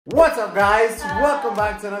What's up guys, welcome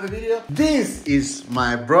back to another video. This is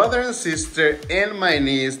my brother and sister and my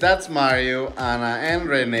niece, that's Mario, Anna and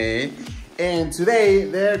Renee. And today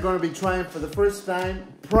they're going to be trying for the first time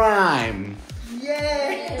Prime.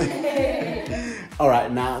 Yay!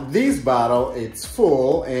 Alright, now this bottle, it's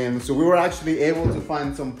full, and so we were actually able to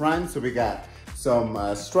find some Prime. So we got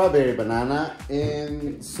some strawberry banana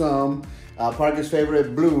and some Parker's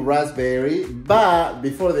favorite blue raspberry. But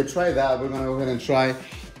before they try that, we're going to go ahead and try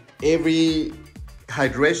every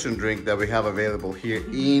hydration drink that we have available here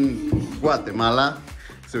in Guatemala.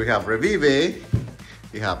 So we have Revive,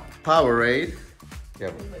 we have Powerade, we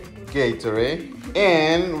have Gatorade,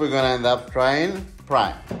 and we're gonna end up trying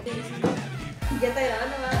Prime.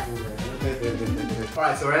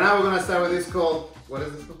 Alright, so right now we're gonna start with this called, what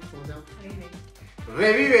is this called?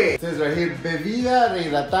 Revive. It says right here, bebida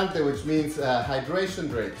rehidratante, which means hydration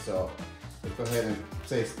drink. So let's go ahead and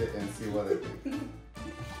taste it and see what it is.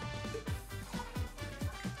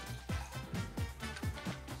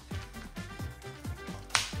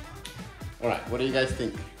 All right, what do you guys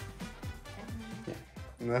think? Yeah.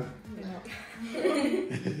 No? No.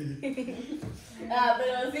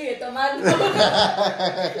 Pero sigue tomando.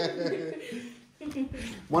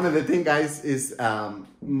 One of the things, guys, is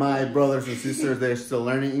my brothers and sisters, they're still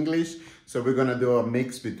learning English. So we're gonna do a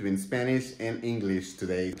mix between Spanish and English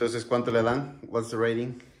today. Entonces, ¿cuánto le dan? What's the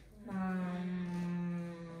rating?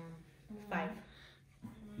 5.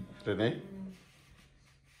 Renee?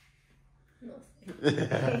 No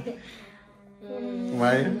sé.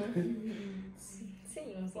 Why?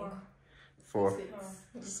 Sí, un 4. 4.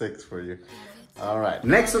 6 for you. All right.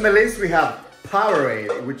 Next on the list, we have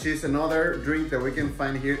Powerade, which is another drink that we can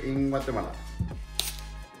find here in Guatemala.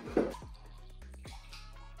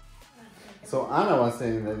 So Anna was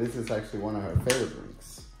saying that this is actually one of her favorite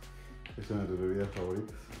drinks. Es una de tus bebidas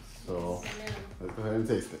favoritas. So let's go ahead and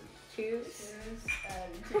taste it. Cheers.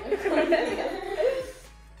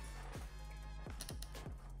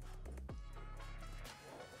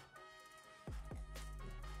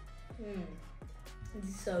 This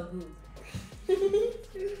is so good.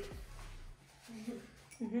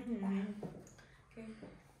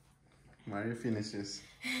 Mario finishes.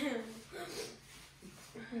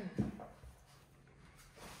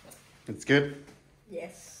 It's good?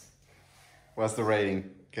 Yes. What's the rating?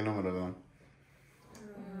 ¿Qué número le dan?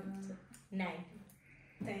 9.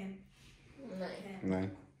 10.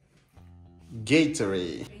 9.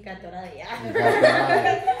 Gatorade. Gatorade, ya.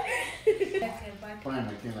 Gatorade. Prime,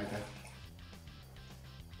 I can't like that.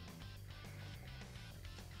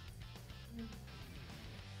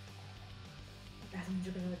 Hace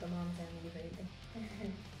mucho que no me tomaba un muy diferente.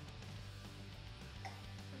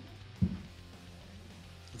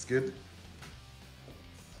 It's good?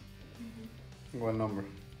 What number?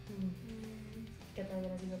 Que todavía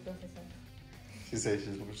no sigo procesando. She says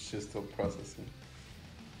she's still processing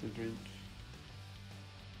the drink.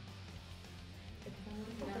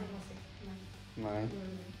 9.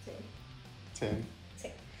 10.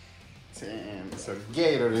 10. So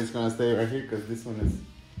Gatorade is gonna stay right here because this one is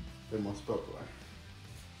the most popular.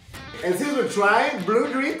 And since we're trying blue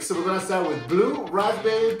drinks, so we're gonna start with blue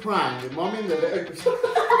raspberry prime. The moment that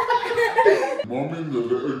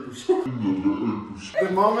the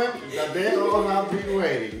moment that they all have been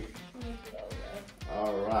waiting.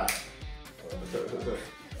 All right.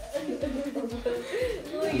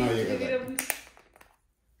 No, you got that.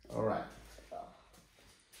 All right.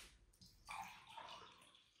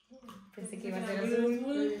 Pensé que iba a ser azul.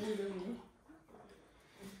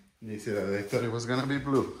 You see that they thought it was gonna be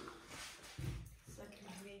blue.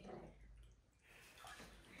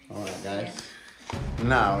 All right, guys.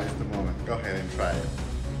 Now is the moment. Go ahead and try it.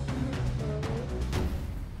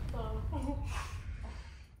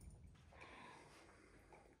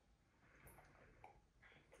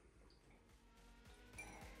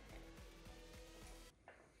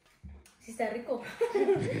 Sí está rico.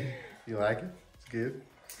 You like it? It's good?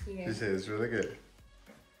 Yeah. She said it's really good.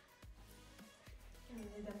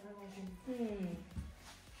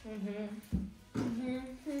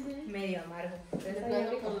 Medio amargo.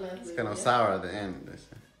 It's kind of sour at the end. They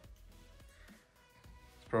say.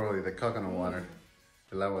 It's probably the coconut water.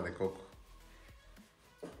 El agua de coco.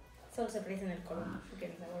 Solo se aprecia en el color porque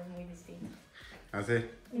el sabor es muy distinto. ¿Ah, sí?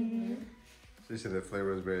 She said the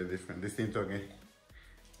flavor is very different. Distinto a qué?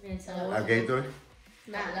 El sabor. ¿A Gatorade?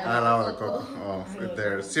 Ah, el agua de coco. Oh,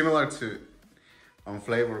 they're similar to on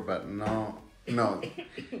flavor, but no.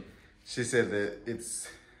 She said that it's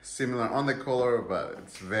similar on the color, but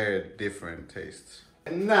it's very different taste.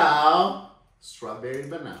 And now, strawberry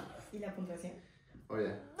banana. ¿Y la puntuación? Oh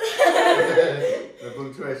yeah. The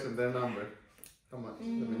punctuation, their number. How much?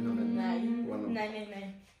 9. One of-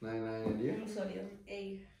 9. 9, and you? Un sólido.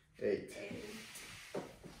 8.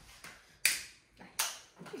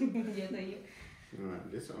 Yo soy yo.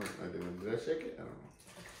 Alright, this one, did I check it? I don't know.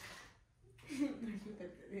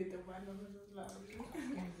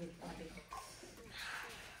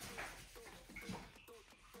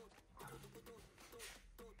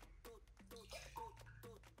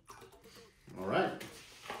 Alright.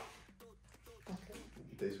 Okay.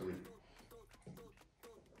 This one.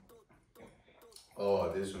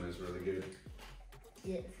 Oh, this one is really good.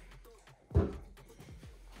 Yes.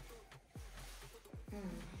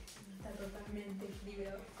 Está totalmente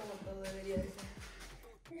equilibrado como todo debería de ser.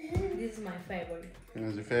 This is my favorite.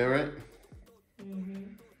 Who's your favorite? Mm-hmm.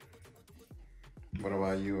 What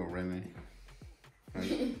about you, Renee? Es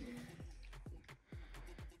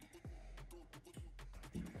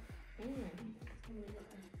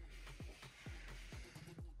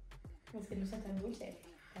que no está tan dulce.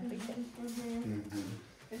 Tan rico.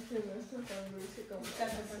 Este no está tan dulce como está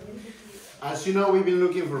totalmente equilibrado. As you know, we've been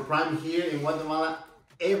looking for Prime here in Guatemala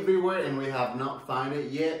everywhere and we have not found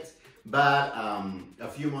it yet. But a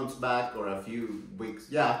few months back, or a few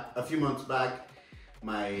months back,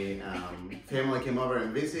 my family came over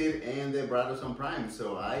and visited and they brought us some Prime.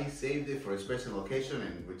 So I saved it for a special occasion,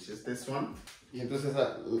 and which is this one. Y entonces,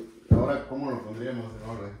 ahora, ¿cómo lo pondríamos en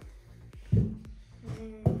orden?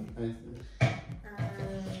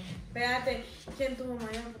 Espérate, ¿quién tuvo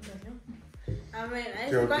mayor puntuación? A ver, a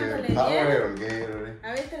Creo este cuánto le que Power dieron. or Gatorade.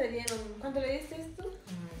 A ver, te le dieron. ¿Cuánto le diste esto?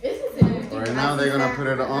 Ese es el último. Right now they're gonna put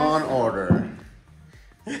it on order.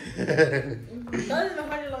 Entonces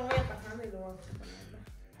mejor yo lo voy a pasando y lo voy a ponerlo.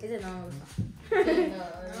 Ese no me gusta.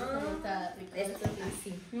 No, está rico. Esto es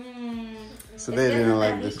así. So they didn't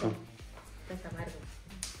like this one. Está amargo.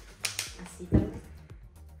 Así tal vez.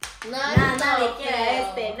 Nadie quiere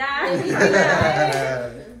este.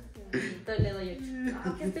 Entonces le doy 8.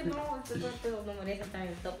 No, que este no merece estar en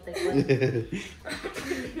el top de 4.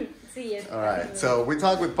 Sí, es. Alright, so we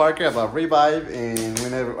talked with Parker about Revive, and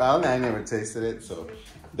I never tasted it, so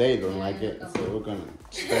they don't like it, so we're gonna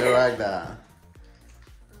stay like that.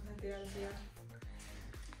 Vamos a tirar el cigarro.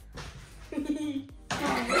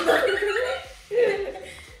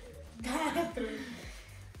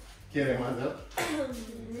 ¿Quiere más, no?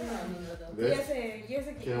 Y ese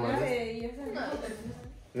 ¿Quiere más?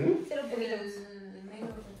 Pero un poquito.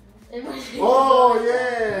 Oh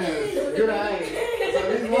yes, good eye. So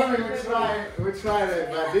this morning we tried it,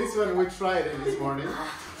 but this one we tried it this morning.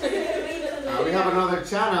 We have another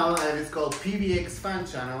channel and it's called PBX Fan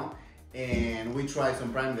Channel, and we tried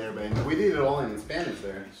some Prime there, but we did it all in Spanish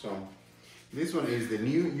there. So this one is the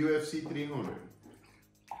new UFC 300.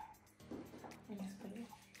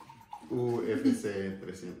 UFC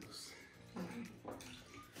 300.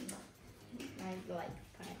 I like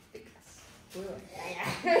pineapples.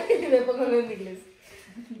 Me pongo en inglés.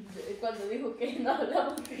 Cuando dijo que no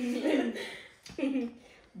hablamos inglés.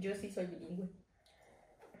 Yo sí soy bilingüe.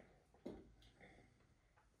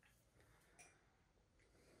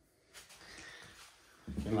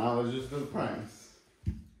 And now let's just do the primes.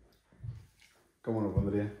 ¿Cómo lo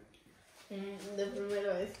pondría? De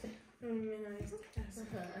primero este. Mira esto.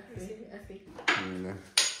 Así. Mira.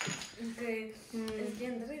 Ok, es que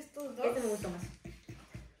entre estos dos. Este me gusta más.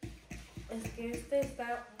 Es que este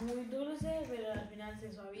está muy dulce, pero al final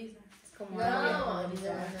se suaviza. Es como No, en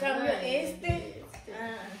cambio este,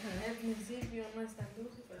 al principio no es tan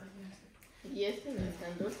dulce, pero al final sí. Y este no es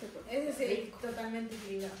tan dulce. Ese sí, totalmente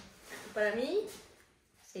equilibrado. Para mí,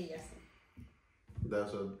 sí, ya sé.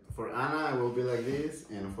 That's what, for Ana it will be like this,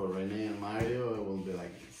 and for Renee and Mario it will be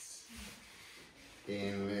like this.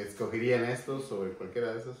 And escogerían estos sobre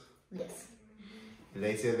cualquiera de esos. Yes. And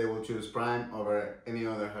they said they will choose Prime over any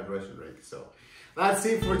other hydration drink. So that's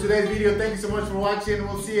it for today's video. Thank you so much for watching.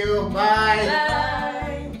 We'll see you. Bye.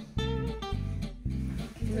 Bye.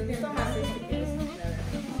 Me gusta más este que este, la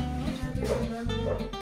verdad.